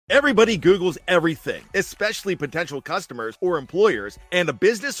Everybody Googles everything, especially potential customers or employers, and a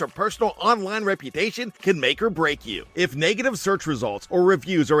business or personal online reputation can make or break you. If negative search results or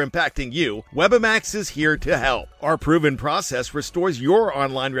reviews are impacting you, Webamax is here to help. Our proven process restores your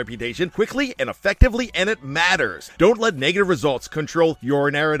online reputation quickly and effectively, and it matters. Don't let negative results control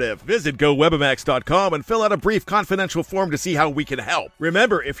your narrative. Visit GoWebamax.com and fill out a brief confidential form to see how we can help.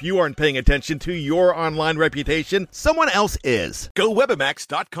 Remember, if you aren't paying attention to your online reputation, someone else is.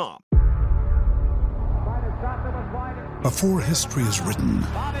 GoWebamax.com. Before history is written,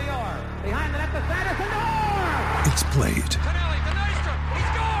 it's played.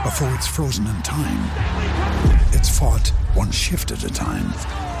 Before it's frozen in time, it's fought one shift at a time.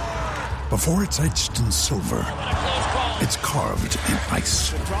 Before it's etched in silver, it's carved in ice.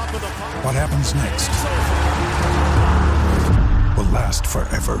 What happens next will last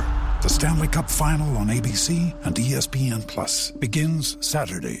forever. The Stanley Cup Final on ABC and ESPN Plus begins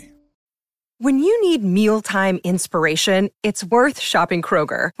Saturday. When you need mealtime inspiration, it's worth shopping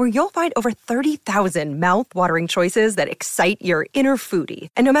Kroger, where you'll find over 30,000 mouth-watering choices that excite your inner foodie.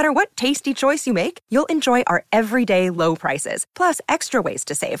 And no matter what tasty choice you make, you'll enjoy our everyday low prices, plus extra ways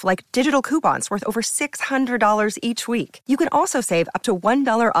to save, like digital coupons worth over $600 each week. You can also save up to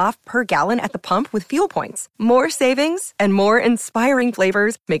 $1 off per gallon at the pump with fuel points. More savings and more inspiring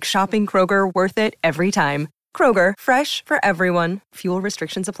flavors make shopping Kroger worth it every time. Kroger, fresh for everyone. Fuel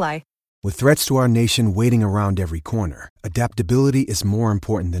restrictions apply. With threats to our nation waiting around every corner, adaptability is more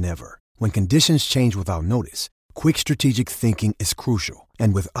important than ever. When conditions change without notice, quick strategic thinking is crucial.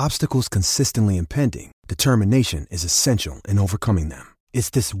 And with obstacles consistently impending, determination is essential in overcoming them. It's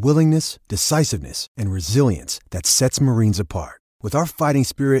this willingness, decisiveness, and resilience that sets Marines apart. With our fighting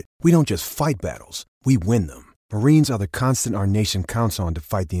spirit, we don't just fight battles, we win them. Marines are the constant our nation counts on to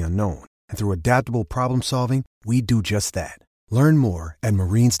fight the unknown. And through adaptable problem solving, we do just that. Learn more at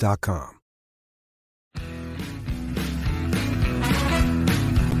marines.com.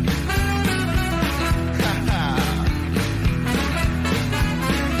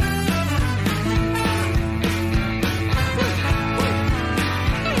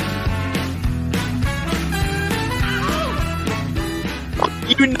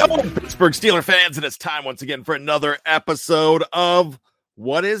 You know, Pittsburgh Steelers fans, and it's time once again for another episode of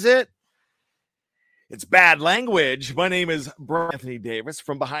What Is It? It's Bad Language. My name is Brian Anthony Davis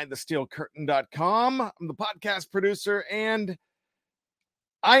from BehindTheSteelCurtain.com. I'm the podcast producer, and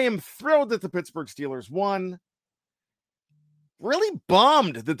I am thrilled that the Pittsburgh Steelers won. Really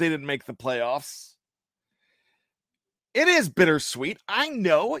bummed that they didn't make the playoffs. It is bittersweet. I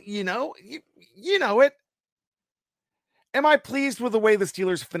know, you know it. Am I pleased with the way the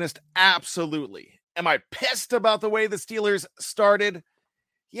Steelers finished? Absolutely. Am I pissed about the way the Steelers started?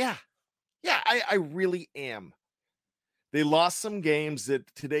 Yeah, I really am. They lost some games that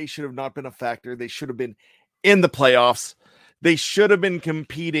today should have not been a factor. They should have been in the playoffs. They should have been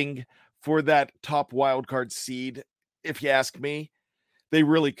competing for that top wildcard seed, if you ask me. They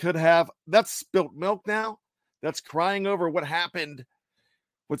really could have. That's spilt milk now. That's crying over what happened,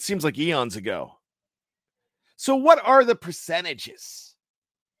 what seems like eons ago. So what are the percentages?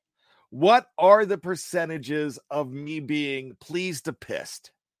 What are the percentages of me being pleased to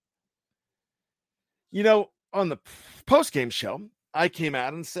pissed? You know, on the post-game show, I came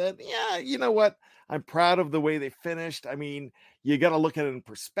out and said, yeah, you know what? I'm proud of the way they finished. I mean, you got to look at it in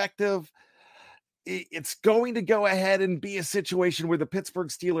perspective. It's going to go ahead and be a situation where the Pittsburgh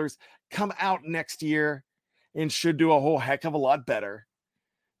Steelers come out next year and should do a whole heck of a lot better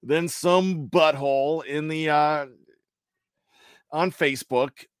than some butthole in the on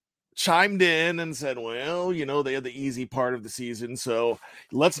Facebook chimed in and said, well, you know, they had the easy part of the season, so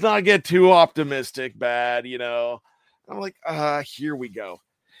let's not get too optimistic, bad, you know. I'm like, here we go.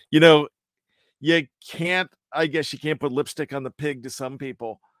 You know, I guess you can't put lipstick on the pig to some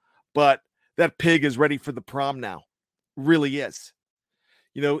people, but that pig is ready for the prom now. Really is.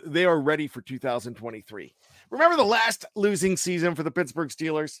 You know, they are ready for 2023. Remember the last losing season for the Pittsburgh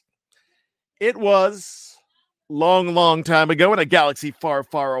Steelers? It was long time ago in a galaxy far,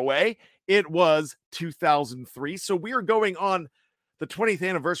 far away. It was 2003. So we are going on the 20th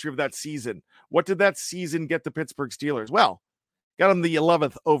anniversary of that season. What did that season get the Pittsburgh Steelers? Well, got them the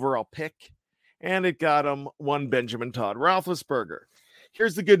 11th overall pick, and it got them one Benjamin Todd Roethlisberger.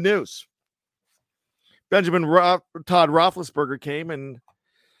 Here's the good news. Todd Roethlisberger came, and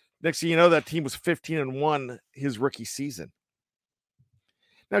next thing you know, that team was 15-1 his rookie season.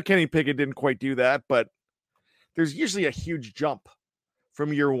 Now, Kenny Pickett didn't quite do that, but there's usually a huge jump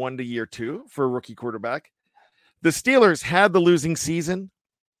from year one to year two for a rookie quarterback. The Steelers had the losing season,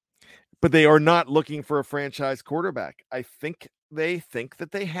 but they are not looking for a franchise quarterback. I think they think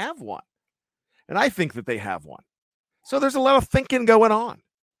that they have one. And I think that they have one. So there's a lot of thinking going on.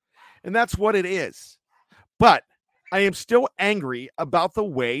 And that's what it is. But I am still angry about the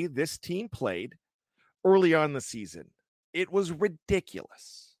way this team played early on in the season. It was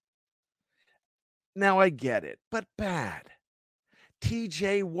ridiculous. Now I get it, but bad.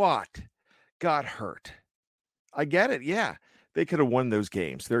 TJ Watt got hurt. I get it. Yeah, they could have won those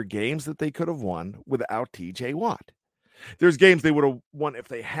games. There are games that they could have won without TJ Watt. There's games they would have won if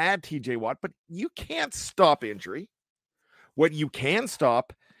they had TJ Watt, but you can't stop injury. What you can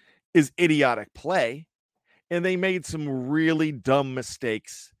stop is idiotic play. And they made some really dumb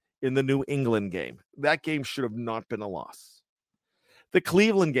mistakes in the New England game. That game should have not been a loss. The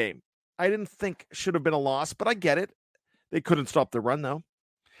Cleveland game, I didn't think should have been a loss, but I get it. They couldn't stop the run, though.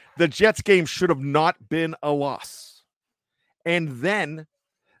 The Jets game should have not been a loss. And then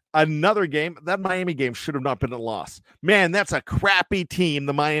another game, that Miami game should have not been a loss. Man, that's a crappy team,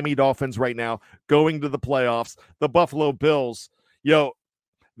 the Miami Dolphins right now, going to the playoffs. The Buffalo Bills,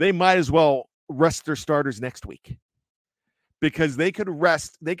 they might as well rest their starters next week because they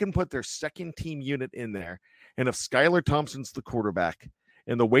can put their second team unit in there. And if Skylar Thompson's the quarterback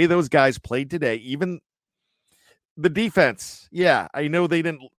and the way those guys played today, even the defense, yeah, I know they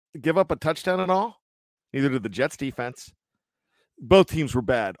didn't give up a touchdown at all. Neither did the Jets defense. Both teams were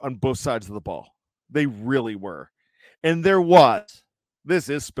bad on both sides of the ball. They really were. And this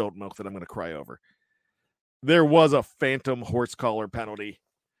is spilled milk that I'm going to cry over. There was a phantom horse collar penalty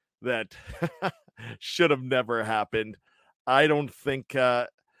that should have never happened. I think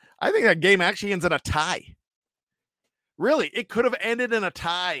that game actually ends in a tie. Really, it could have ended in a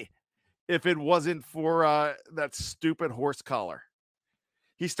tie if it wasn't for that stupid horse collar.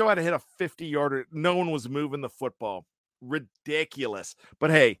 He still had to hit a 50-yarder. No one was moving the football. Ridiculous.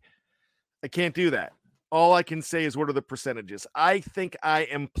 But hey, I can't do that. All I can say is what are the percentages? I think I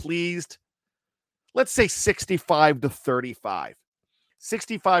am pleased. Let's say 65-35.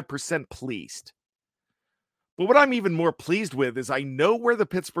 65% pleased. But what I'm even more pleased with is I know where the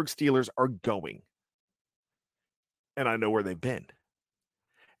Pittsburgh Steelers are going. And I know where they've been.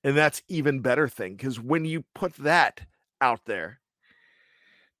 And that's even better thing, because when you put that out there,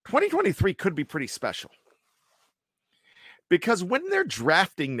 2023 could be pretty special. Because when they're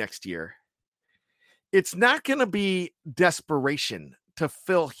drafting next year, it's not going to be desperation to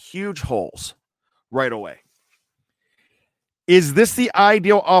fill huge holes right away. Is this the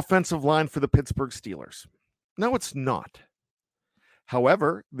ideal offensive line for the Pittsburgh Steelers? No, it's not.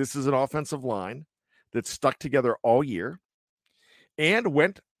 However, this is an offensive line that stuck together all year and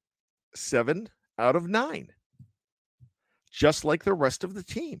went 7 out of 9, just like the rest of the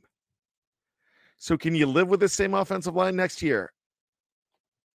team. So can you live with the same offensive line next year?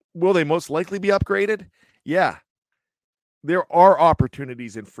 Will they most likely be upgraded? Yeah. There are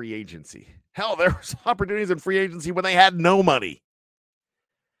opportunities in free agency. Hell, there was opportunities in free agency when they had no money.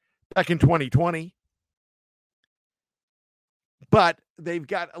 Back in 2020. But they've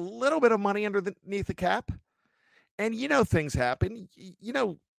got a little bit of money underneath the cap. And things happen.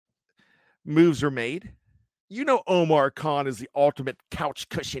 Moves are made. Omar Khan is the ultimate couch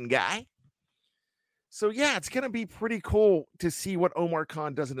cushion guy. So, yeah, it's going to be pretty cool to see what Omar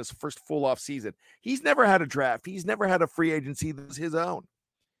Khan does in his first full off season. He's never had a draft. He's never had a free agency that's his own.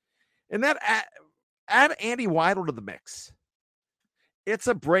 And that add Andy Weidl to the mix. It's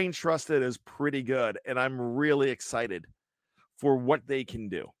a brain trust that is pretty good, and I'm really excited for what they can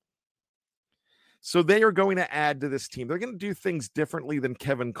do. So they are going to add to this team. They're going to do things differently than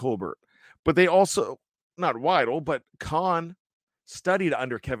Kevin Colbert. But they also, not Weidl, but Khan studied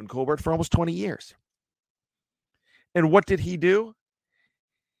under Kevin Colbert for almost 20 years. And what did he do?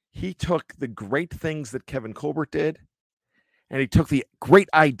 He took the great things that Kevin Colbert did, and he took the great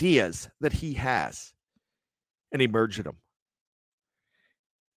ideas that he has, and he merged them.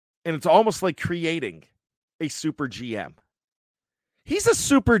 And it's almost like creating a super GM. He's a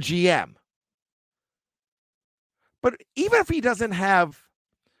super GM. But even if he doesn't have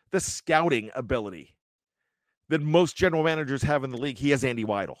the scouting ability that most general managers have in the league, he has Andy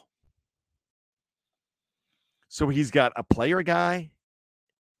Weidl. So he's got a player guy,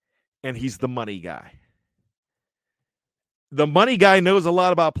 and he's the money guy. The money guy knows a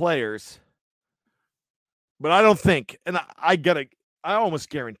lot about players, but I don't think, and I almost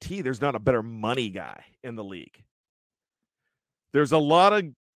guarantee there's not a better money guy in the league. There's a lot of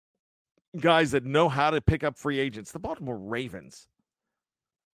guys that know how to pick up free agents. The Baltimore Ravens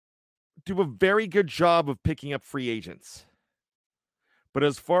do a very good job of picking up free agents. But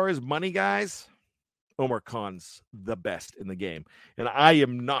as far as money guys, Omar Khan's the best in the game. And I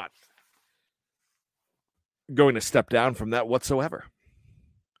am not going to step down from that whatsoever.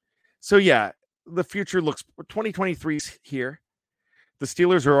 So, yeah, the future looks 2023's here. The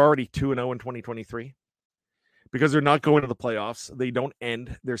Steelers are already 2-0 in 2023 because they're not going to the playoffs. They don't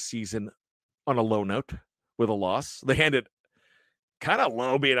end their season on a low note with a loss. They end it kind of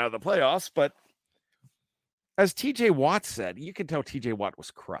low being out of the playoffs, but as TJ Watt said, you can tell TJ Watt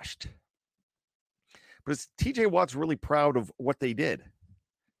was crushed. But TJ Watt's really proud of what they did.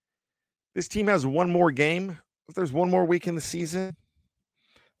 This team has one more game. If there's one more week in the season,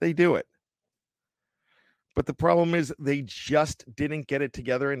 they do it. But the problem is they just didn't get it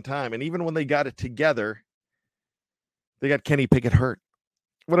together in time. And even when they got it together, they got Kenny Pickett hurt.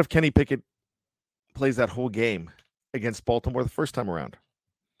 What if Kenny Pickett plays that whole game against Baltimore the first time around?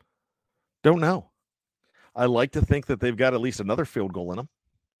 Don't know. I like to think that they've got at least another field goal in them.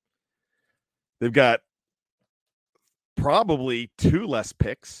 They've got probably 2 less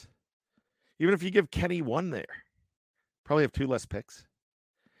picks. Even if you give Kenny 1 there, probably have 2 less picks.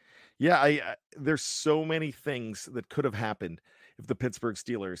 Yeah, there's so many things that could have happened if the Pittsburgh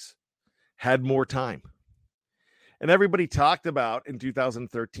Steelers had more time. And everybody talked about in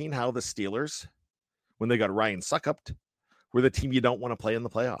 2013 how the Steelers, when they got Ryan Suckup, were the team you don't want to play in the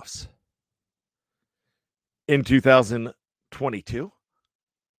playoffs. In 2022,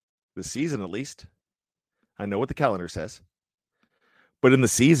 the season at least, I know what the calendar says, but in the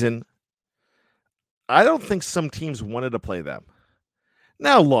season, I don't think some teams wanted to play them.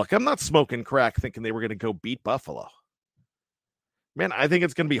 Now, look, I'm not smoking crack thinking they were going to go beat Buffalo. Man, I think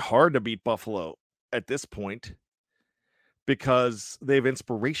it's going to be hard to beat Buffalo at this point because they have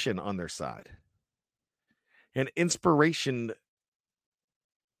inspiration on their side. And inspiration,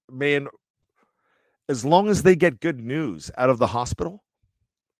 man, as long as they get good news out of the hospital,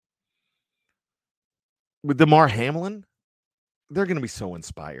 with Damar Hamlin, they're going to be so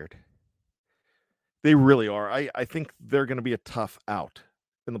inspired. They really are. I think they're going to be a tough out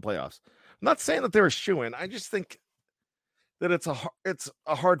in the playoffs. I'm not saying that they're a shoo-in. I just think that it's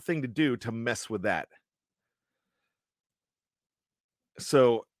a hard thing to do to mess with that.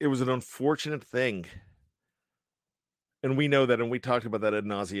 So it was an unfortunate thing. And we know that, and we talked about that ad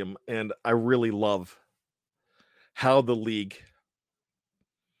nauseum. And I really love how the league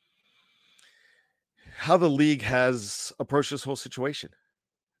has approached this whole situation.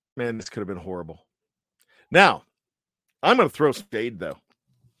 Man, this could have been horrible. Now, I'm going to throw shade, though.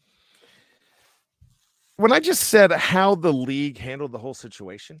 When I just said how the league handled the whole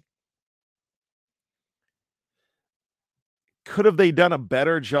situation, could have they done a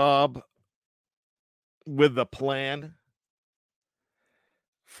better job with the plan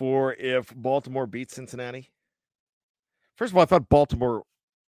for if Baltimore beats Cincinnati? First of all, I thought Baltimore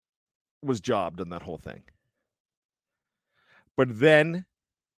was jobbed in that whole thing. But then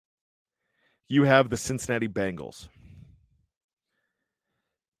you have the Cincinnati Bengals.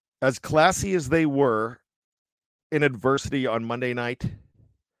 As classy as they were in adversity on Monday night,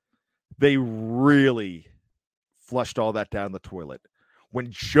 they really flushed all that down the toilet.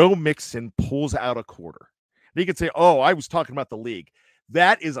 When Joe Mixon pulls out a quarter, and you can say, oh, I was talking about the league.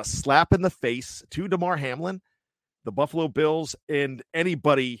 That is a slap in the face to Damar Hamlin, the Buffalo Bills, and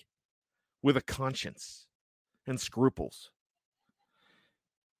anybody with a conscience and scruples.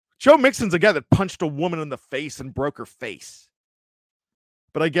 Joe Mixon's a guy that punched a woman in the face and broke her face.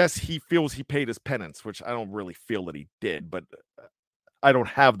 But I guess he feels he paid his penance, which I don't really feel that he did, but I don't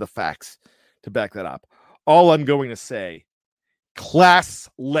have the facts to back that up. All I'm going to say,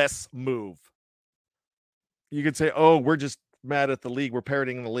 classless move. You could say, oh, we're just mad at the league. We're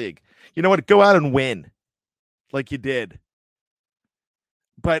parroting the league. You know what? Go out and win like you did.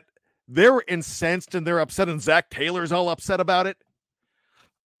 But they're incensed and they're upset, and Zach Taylor's all upset about it.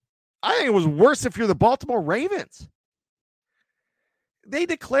 I think it was worse if you're the Baltimore Ravens. They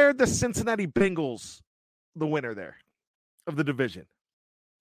declared the Cincinnati Bengals the winner there of the division.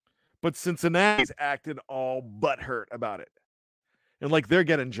 But Cincinnati's acted all butthurt about it. And like they're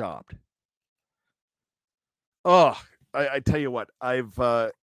getting jobbed. Oh, I tell you what, I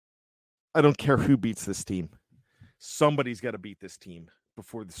don't care who beats this team. Somebody's got to beat this team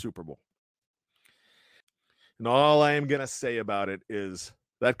before the Super Bowl. And all I am going to say about it is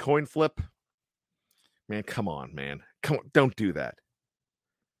that coin flip, man, come on, man. Come on, don't do that.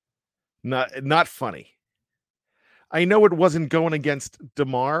 Not funny. I know it wasn't going against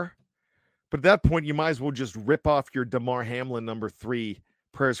Damar, but at that point, you might as well just rip off your Damar Hamlin #3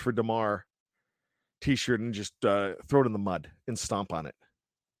 Prayers for Damar t-shirt and just throw it in the mud and stomp on it.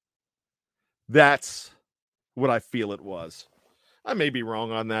 That's what I feel it was. I may be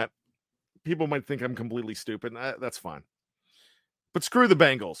wrong on that. People might think I'm completely stupid. That's fine. But screw the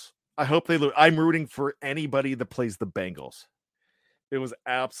Bengals. I hope they lose. I'm rooting for anybody that plays the Bengals. It was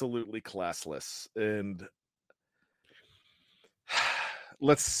absolutely classless. And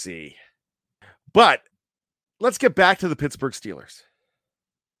let's see. But let's get back to the Pittsburgh Steelers.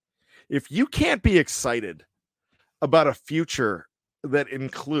 If you can't be excited about a future that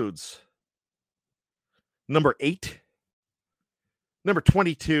includes number 8, number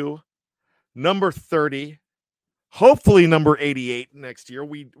 22, number 30, hopefully number 88 next year.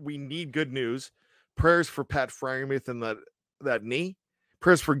 We need good news. Prayers for Pat Freiermuth and that knee.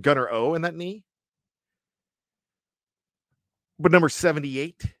 Prayers for Gunnar O and that knee. But number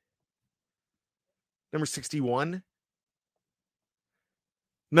 78, number 61,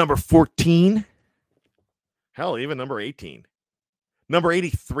 number 14, hell, even number 18, number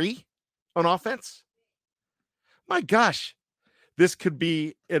 83 on offense. My gosh, this could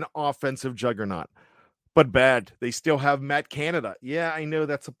be an offensive juggernaut, but bad. They still have Matt Canada. Yeah, I know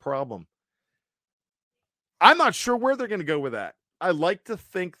that's a problem. I'm not sure where they're going to go with that. I like to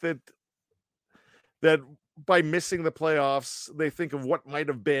think that by missing the playoffs, they think of what might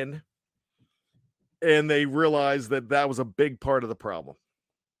have been, and they realize that was a big part of the problem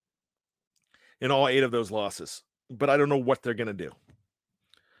in all 8 of those losses. But I don't know what they're going to do.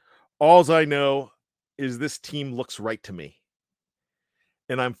 All I know is this team looks right to me,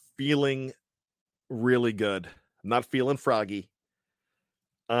 and I'm feeling really good. I'm not feeling froggy.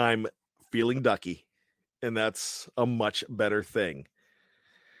 I'm feeling ducky, and that's a much better thing.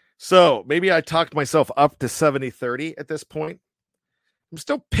 So maybe I talked myself up to 70-30 at this point. I'm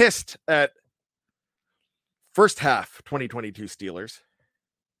still pissed at first half 2022 Steelers.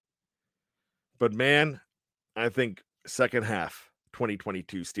 But man, I think second half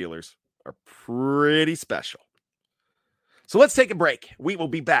 2022 Steelers are pretty special. So let's take a break. We will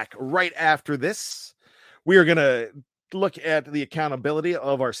be back right after this. We are going to look at the accountability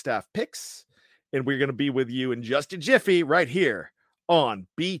of our staff picks, and we're going to be with you in just a jiffy right here on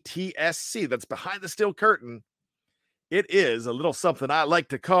BTSC. That's Behind the Steel Curtain. It is a little something I like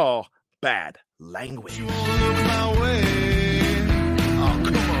to call bad language.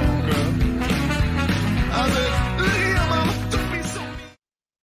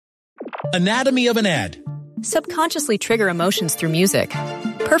 Anatomy of an ad. Subconsciously trigger emotions through music.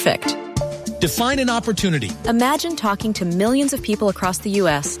 Perfect. Define an opportunity. Imagine talking to millions of people across the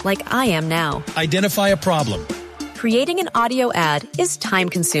U.S. like I am now. Identify a problem. Creating an audio ad is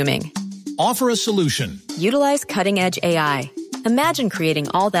time-consuming. Offer a solution. Utilize cutting-edge AI. Imagine creating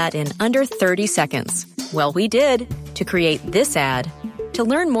all that in under 30 seconds. Well, we did to create this ad. To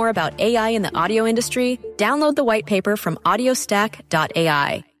learn more about AI in the audio industry, download the white paper from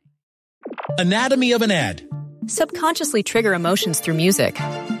audiostack.ai. Anatomy of an ad. Subconsciously trigger emotions through music.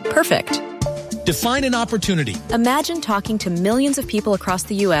 Perfect. Define an opportunity. Imagine talking to millions of people across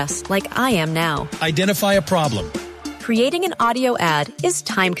the U.S. like I am now. Identify a problem. Creating an audio ad is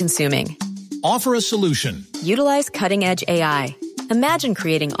time-consuming. Offer a solution. Utilize cutting-edge AI. Imagine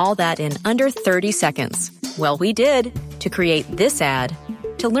creating all that in under 30 seconds. Well, we did to create this ad.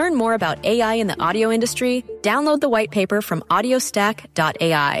 To learn more about AI in the audio industry, download the white paper from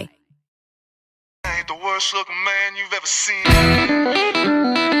audiostack.ai. I ain't the worst looking man you've ever seen.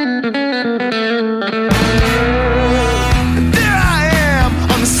 There I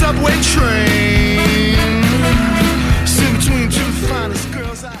am on the subway train, sitting between two finest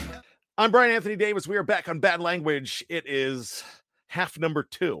girls. I'm Brian Anthony Davis. We are back on Bad Language. It is half number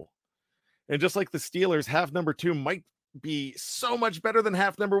 2. And just like the Steelers, half number 2 might be so much better than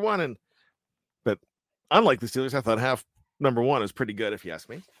half number 1. But unlike the Steelers, I thought half number 1 is pretty good, if you ask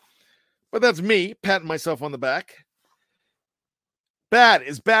me. But that's me patting myself on the back.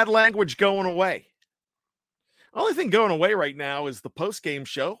 Is bad language going away? Only thing going away right now is the post-game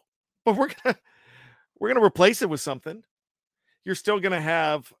show. But we're gonna replace it with something. You're still gonna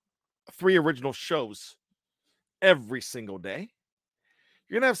have 3 original shows every single day.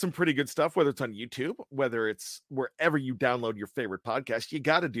 You're going to have some pretty good stuff, whether it's on YouTube, whether it's wherever you download your favorite podcast. You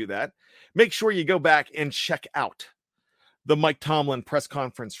got to do that. Make sure you go back and check out the Mike Tomlin press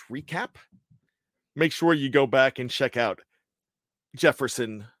conference recap. Make sure you go back and check out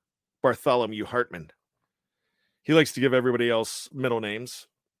Jefferson Bartholomew Hartman. He likes to give everybody else middle names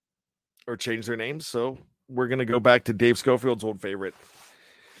or change their names. So we're going to go back to Dave Schofield's old favorite,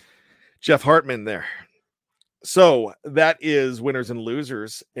 Jeff Hartman there. So that is Winners and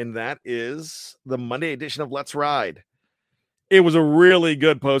Losers, and that is the Monday edition of Let's Ride. It was a really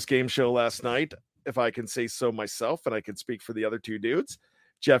good post-game show last night, if I can say so myself, and I can speak for the other 2 dudes.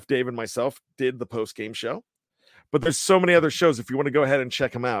 Jeff, Dave, and myself did the post-game show. But there's so many other shows. If you want to go ahead and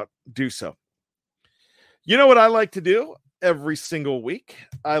check them out, do so. You know what I like to do? every single week,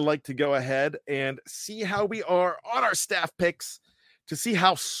 I like to go ahead and see how we are on our staff picks, to see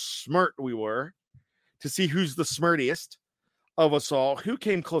how smart we were, to see who's the smartiest of us all, who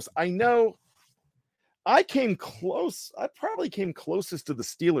came close. I know I came close. I probably came closest to the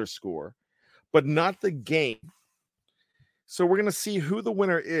Steelers score, but not the game. So we're going to see who the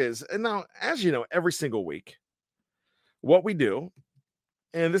winner is. And now, as you know, every single week, what we do,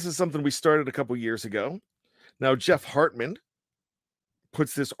 and this is something we started a couple years ago. Now, Jeff Hartman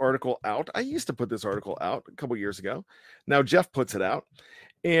puts this article out. I used to put this article out a couple years ago. Now Jeff puts it out.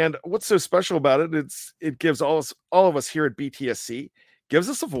 And what's so special about it? It gives all of us here at BTSC, gives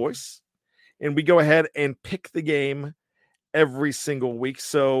us a voice, and we go ahead and pick the game every single week.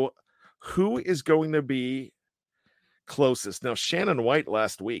 So who is going to be closest? Now, Shannon White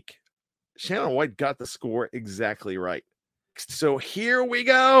last week. Shannon White got the score exactly right. So here we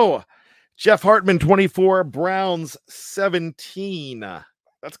go. Jeff Hartman, 24, Browns, 17.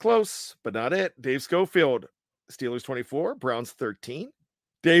 That's close, but not it. Dave Schofield, Steelers, 24, Browns, 13.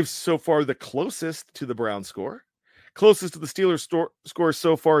 Dave's so far the closest to the Browns score. Closest to the Steelers score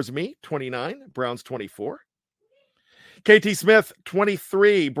so far is me, 29, Browns, 24. KT Smith,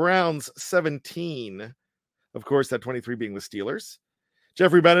 23, Browns, 17. Of course, that 23 being the Steelers.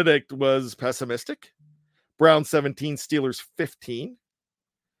 Jeffrey Benedict was pessimistic. Browns, 17, Steelers, 15.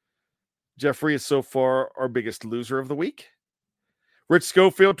 Jeffrey is so far our biggest loser of the week. Rich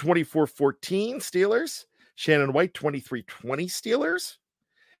Schofield, 24-14 Steelers. Shannon White, 23-20 Steelers.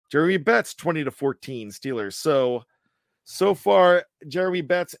 Jeremy Betts, 20-14 Steelers. So far, Jeremy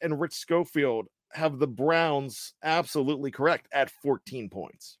Betts and Rich Schofield have the Browns absolutely correct at 14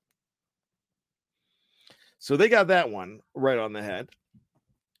 points. So they got that one right on the head.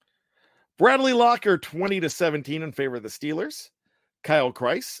 Bradley Locker, 20-17 in favor of the Steelers. Kyle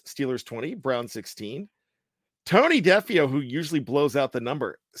Kreis, Steelers 20, Browns 16. Tony Defio, who usually blows out the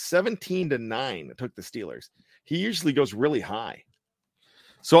number, 17-9 took the Steelers. He usually goes really high.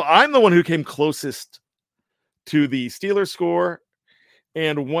 So I'm the one who came closest to the Steelers score.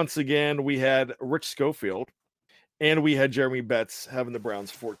 And once again, we had Rich Schofield and we had Jeremy Betts having the Browns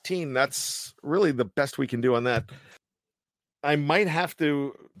 14. That's really the best we can do on that. I might have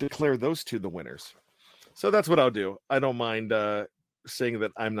to declare those two the winners. So that's what I'll do. I don't mind saying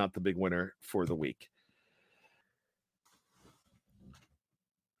that I'm not the big winner for the week.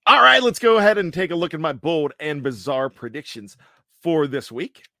 All right, let's go ahead and take a look at my bold and bizarre predictions for this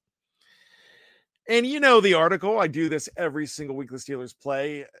week. And you know the article, I do this every single week the Steelers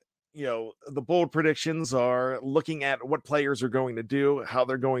play. You know, the bold predictions are looking at what players are going to do, how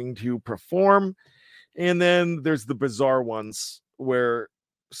they're going to perform. And then there's the bizarre ones where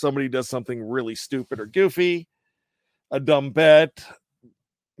somebody does something really stupid or goofy, a dumb bet,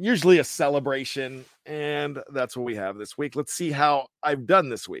 usually a celebration. And that's what we have this week. Let's see how I've done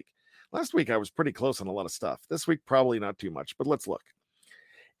this week. Last week, I was pretty close on a lot of stuff. This week, probably not too much, but let's look.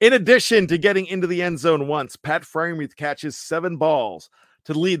 In addition to getting into the end zone once, Pat Freiermuth catches 7 balls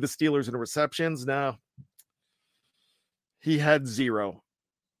to lead the Steelers in receptions. Now, he had 0.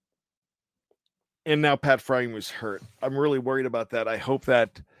 And now Pat Freiermuth's hurt. I'm really worried about that. I hope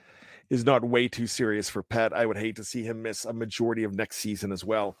that is not way too serious for Pat. I would hate to see him miss a majority of next season as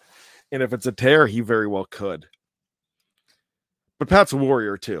well. And if it's a tear, he very well could. But Pat's a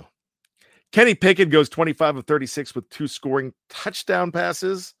warrior too. Kenny Pickett goes 25 of 36 with 2 scoring touchdown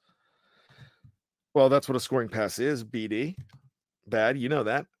passes. Well, that's what a scoring pass is, BD. Bad, you know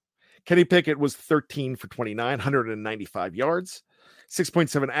that. Kenny Pickett was 13 for 29, 195 yards,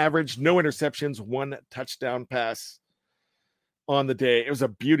 6.7 average, no interceptions, 1 touchdown pass on the day. It was a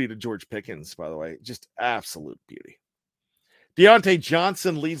beauty to George Pickens, by the way. Just absolute beauty. Deontay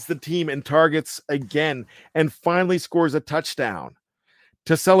Johnson leads the team in targets again and finally scores a touchdown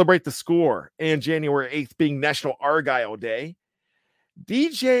to celebrate the score, and January 8th being National Argyle Day.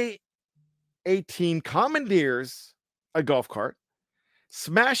 DJ 18 commandeers a golf cart,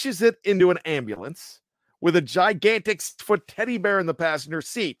 smashes it into an ambulance with a gigantic foot teddy bear in the passenger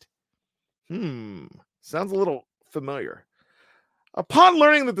seat. Sounds a little familiar. Upon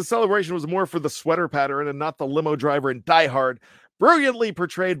learning that the celebration was more for the sweater pattern and not the limo driver in Die Hard, brilliantly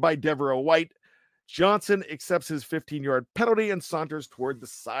portrayed by Deborah White, Johnson accepts his 15-yard penalty and saunters toward the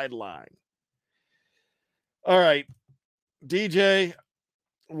sideline. All right, DJ,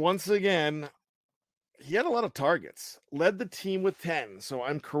 once again, he had a lot of targets, led the team with 10, so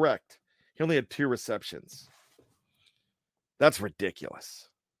I'm correct. He only had 2 receptions. That's ridiculous.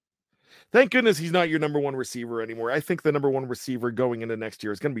 Thank goodness he's not your number 1 receiver anymore. I think the number 1 receiver going into next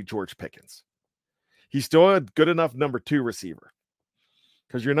year is going to be George Pickens. He's still a good enough number 2 receiver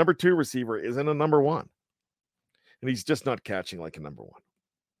because your number 2 receiver isn't a number 1. and he's just not catching like a number one.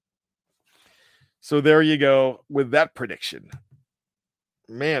 So there you go with that prediction.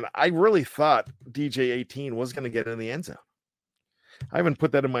 Man, I really thought DJ 18 was going to get in the end zone. I haven't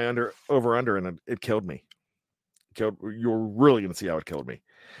put that in my over-under, and it killed me. You're really going to see how it killed me.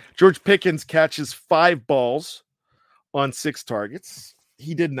 George Pickens catches 5 balls on 6 targets.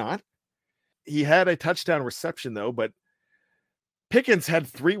 He did not. He had a touchdown reception, though, but Pickens had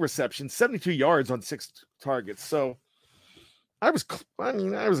 3 receptions, 72 yards on 6 targets. So I was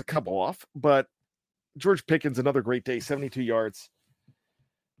a couple off, but George Pickens, another great day, 72 yards.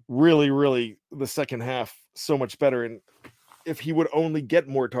 Really, really, the second half, so much better. And if he would only get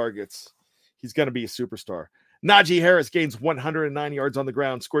more targets, he's going to be a superstar. Najee Harris gains 109 yards on the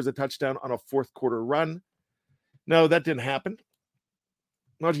ground, scores a touchdown on a fourth quarter run. No, that didn't happen.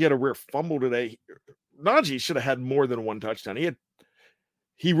 Najee had a rare fumble today. Najee should have had more than 1 touchdown.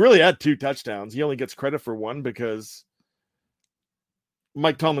 He really had 2 touchdowns. He only gets credit for 1 because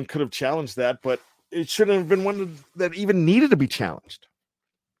Mike Tomlin could have challenged that, but it shouldn't have been one that even needed to be challenged.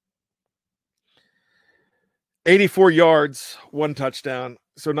 84 yards, 1 touchdown.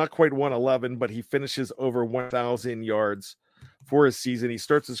 So not quite 111, but he finishes over 1,000 yards for his season. He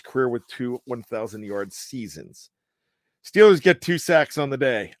starts his career with 2 1,000-yard seasons. Steelers get 2 sacks on the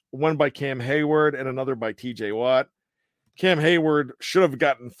day, one by Cam Hayward and another by TJ Watt. Cam Hayward should have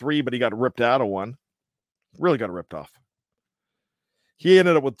gotten 3, but he got ripped out of 1. Really got ripped off. He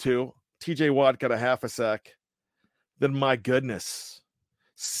ended up with 2. TJ Watt got a half a sack. Then, my goodness,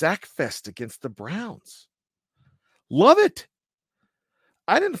 sack fest against the Browns. Love it.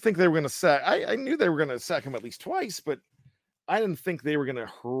 I didn't think they were going to sack. I knew they were going to sack him at least twice, but I didn't think they were going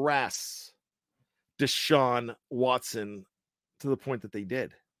to harass Deshaun Watson to the point that they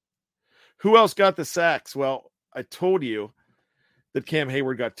did. Who else got the sacks? Well, I told you that Cam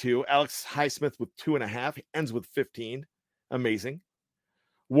Hayward got 2. Alex Highsmith with 2.5. He ends with 15. Amazing.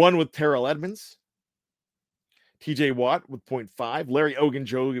 1 with Terrell Edmonds. TJ Watt with 0.5. Larry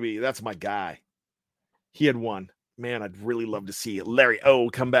Ogunjobi, that's my guy. He had 1. Man, I'd really love to see Larry O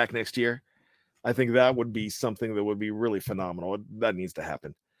come back next year. I think that would be something that would be really phenomenal. That needs to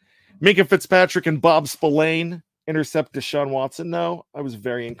happen. Minkah Fitzpatrick and Bob Spillane intercept Deshaun Watson. No, I was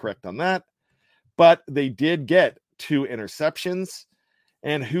very incorrect on that. But they did get 2 interceptions.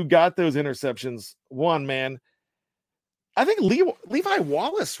 And who got those interceptions? One, man. I think Levi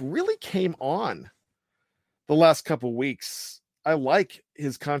Wallace really came on the last couple weeks. I like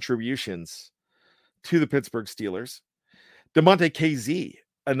his contributions to the Pittsburgh Steelers. DeMonte KZ,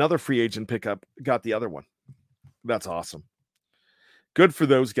 another free agent pickup, got the other one. That's awesome. Good for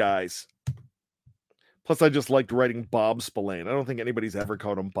those guys. Plus, I just liked writing Bob Spillane. I don't think anybody's ever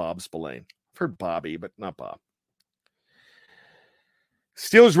called him Bob Spillane. I've heard Bobby, but not Bob.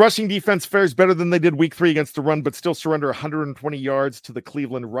 Steelers rushing defense fares better than they did week 3 against the run, but still surrender 120 yards to the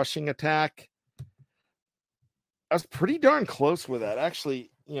Cleveland rushing attack. I was pretty darn close with that. Actually,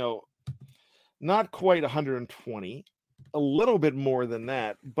 not quite 120, a little bit more than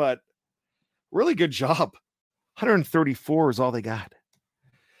that, but really good job. 134 is all they got.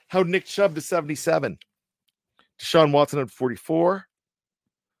 How'd Nick Chubb to 77? Deshaun Watson at 44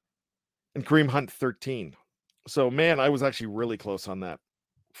 and Kareem Hunt 13. So, man, I was actually really close on that.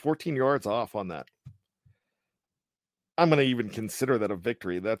 14 yards off on that. I'm going to even consider that a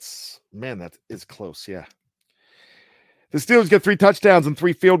victory. That is close, yeah. The Steelers get 3 touchdowns and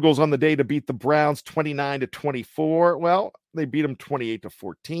 3 field goals on the day to beat the Browns 29-24. Well, they beat them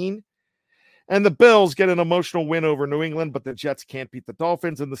 28-14. And the Bills get an emotional win over New England, but the Jets can't beat the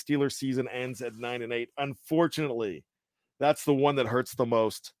Dolphins, and the Steelers season ends at 9-8. Unfortunately, that's the one that hurts the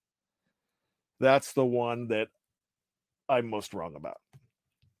most. That's the one that I'm most wrong about.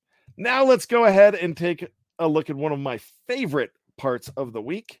 Now let's go ahead and take a look at one of my favorite parts of the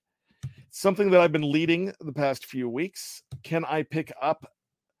week. Something that I've been leading the past few weeks. Can I pick up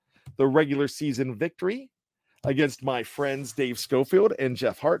the regular season victory against my friends Dave Schofield and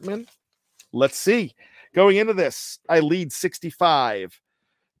Jeff Hartman? Let's see. Going into this, I lead 65-64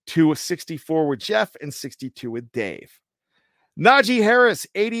 with Jeff and 62 with Dave. Najee Harris,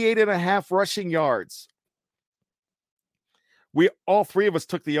 88.5 rushing yards. All 3 of us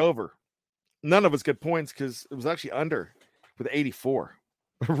took the over. None of us got points because it was actually under with 84.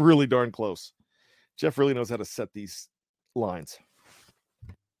 Really darn close. Jeff really knows how to set these lines.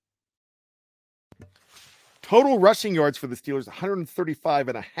 Total rushing yards for the Steelers,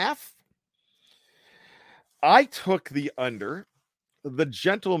 135.5. I took the under. The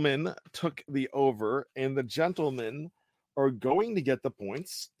gentleman took the over, and the gentlemen are going to get the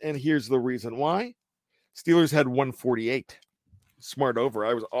points. And here's the reason why. Steelers had 148. Smart over.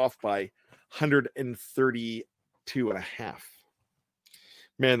 I was off by 130 2.5.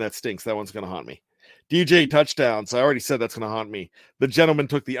 Man, that stinks. That one's going to haunt me. DJ touchdowns. I already said that's going to haunt me. The gentleman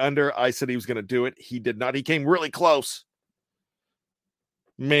took the under. I said he was going to do it. He did not. He came really close.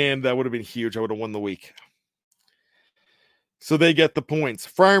 Man, that would have been huge. I would have won the week. So they get the points.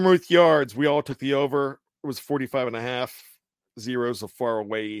 Friarmouth yards. We all took the over. It was 45.5. Zero's a far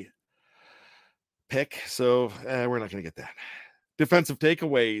away pick. So we're not going to get that. Defensive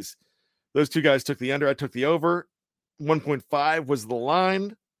takeaways. Those two guys took the under. I took the over. 1.5 was the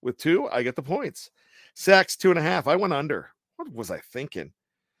line. With 2, I get the points. Sacks 2.5. I went under. What was I thinking?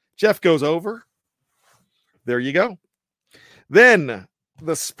 Jeff goes over. There you go. Then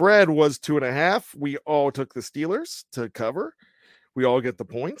the spread was 2.5. We all took the Steelers to cover. We all get the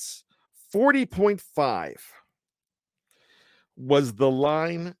points. 40.5 was the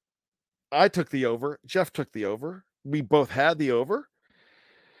line. I took the over. Jeff took the over. We both had the over.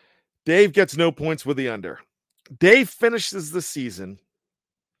 Dave gets no points with the under. Dave finishes the season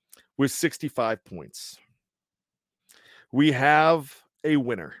with 65 points. We have a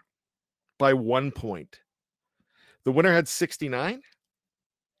winner by 1 point. The winner had 69,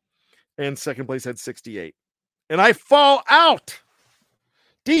 and second place had 68. And I fall out.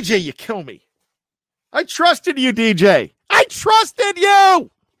 DJ, you kill me. I trusted you, DJ. I trusted you.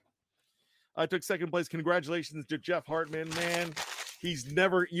 I took second place. Congratulations to Jeff Hartman, man. He's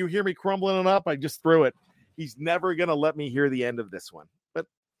never, you hear me crumbling it up, I just threw it. He's never going to let me hear the end of this one, but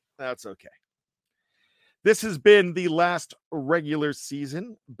that's okay. This has been the last regular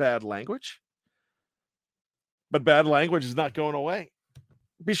season Bad Language, but Bad Language is not going away.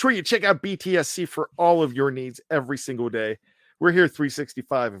 Be sure you check out BTSC for all of your needs every single day. We're here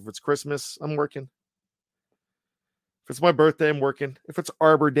 365. If it's Christmas, I'm working. If it's my birthday, I'm working. If it's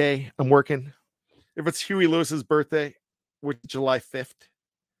Arbor Day, I'm working. If it's Huey Lewis's birthday, which is July 5th,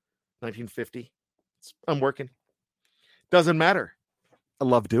 1950, I'm working. Doesn't matter. I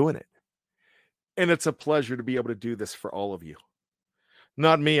love doing it. And it's a pleasure to be able to do this for all of you.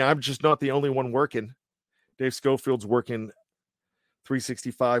 Not me. I'm just not the only one working. Dave Schofield's working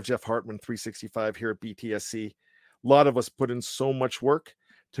 365. Jeff Hartman, 365 here at BTSC. A lot of us put in so much work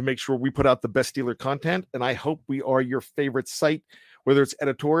to make sure we put out the best Steeler content. And I hope we are your favorite site, whether it's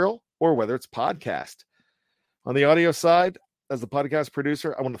editorial or whether it's podcast. On the audio side, as the podcast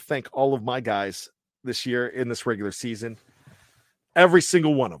producer, I want to thank all of my guys this year in this regular season. Every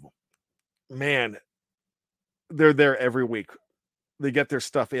single one of them. Man, they're there every week. They get their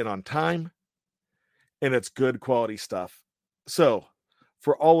stuff in on time, and it's good quality stuff. So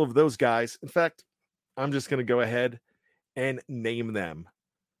for all of those guys, in fact, I'm just going to go ahead and name them.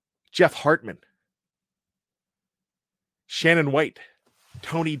 Jeff Hartman, Shannon White,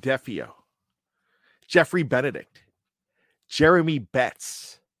 Tony Defio, Jeffrey Benedict, Jeremy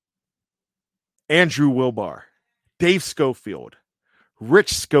Betts, Andrew Wilbar, Dave Schofield,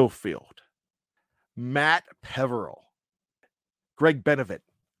 Rich Schofield, Matt Peveril, Greg Benevit,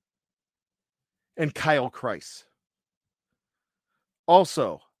 and Kyle Kreis.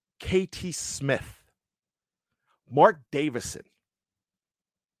 Also, KT Smith, Mark Davison.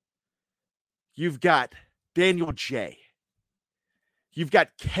 You've got Daniel J. You've got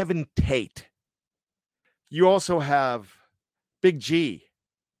Kevin Tate. You also have Big G,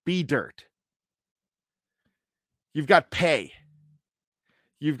 B Dirt. You've got Pay.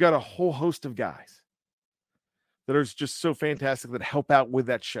 You've got a whole host of guys that are just so fantastic that help out with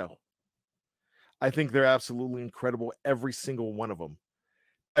that show. I think they're absolutely incredible, every single one of them.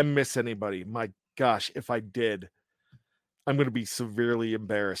 I miss anybody. My gosh, if I did, I'm going to be severely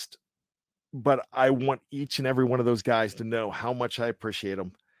embarrassed. But I want each and every one of those guys to know how much I appreciate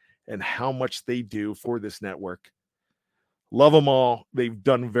them and how much they do for this network. Love them all. They've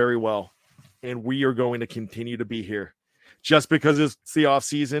done very well. And we are going to continue to be here. Just because it's the off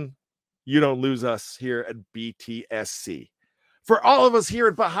season, you don't lose us here at BTSC. For all of us here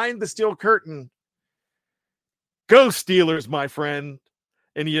at Behind the Steel Curtain, go Steelers, my friend.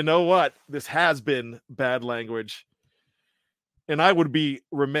 And you know what? This has been Bad Language. And I would be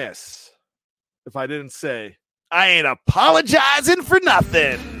remiss if I didn't say, I ain't apologizing for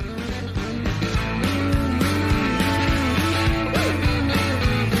nothing.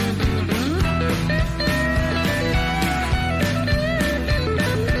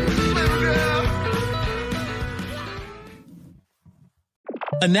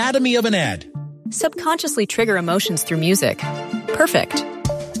 Anatomy of an ad. Subconsciously trigger emotions through music. Perfect.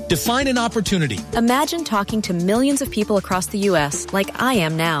 Define an opportunity. Imagine talking to millions of people across the U.S. like I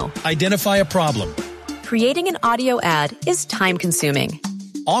am now. Identify a problem. Creating an audio ad is time-consuming.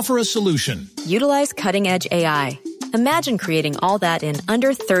 Offer a solution. Utilize cutting-edge AI. Imagine creating all that in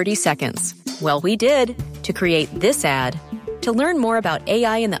under 30 seconds. Well, we did to create this ad. To learn more about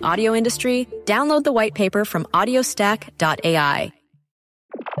AI in the audio industry, download the white paper from audiostack.ai.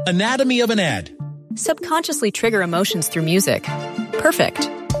 Anatomy of an ad. Subconsciously trigger emotions through music. Perfect.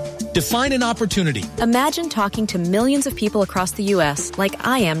 Define an opportunity. Imagine talking to millions of people across the U.S. like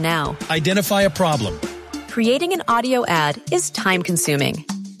I am now. Identify a problem. Creating an audio ad is time-consuming.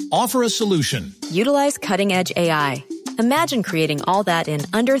 Offer a solution. Utilize cutting-edge AI. Imagine creating all that in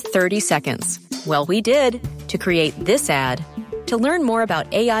under 30 seconds. Well, we did to create this ad. To learn more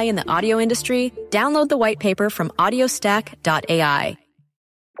about AI in the audio industry, download the white paper from audiostack.ai.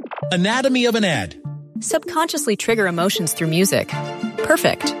 Anatomy of an ad. Subconsciously trigger emotions through music.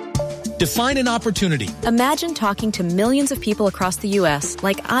 Perfect. Define an opportunity. Imagine talking to millions of people across the U.S.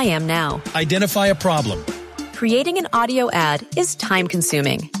 like I am now. Identify a problem. Creating an audio ad is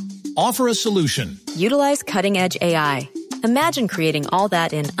time-consuming. Offer a solution. Utilize cutting-edge AI. Imagine creating all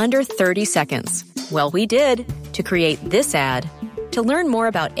that in under 30 seconds. Well, we did to create this ad. To learn more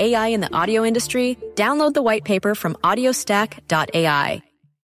about AI in the audio industry, download the white paper from audiostack.ai.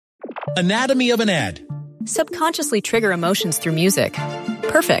 Anatomy of an ad. Subconsciously trigger emotions through music.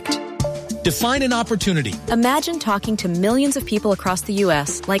 Perfect. Define an opportunity. Imagine talking to millions of people across the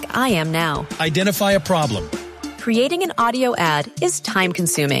U.S. like I am now. Identify a problem. Creating an audio ad is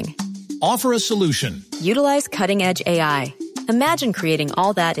time-consuming. Offer a solution. Utilize cutting-edge AI. Imagine creating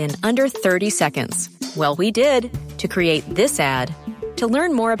all that in under 30 seconds. Well, we did to create this ad. To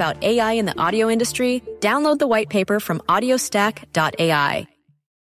learn more about AI in the audio industry, download the white paper from audiostack.ai.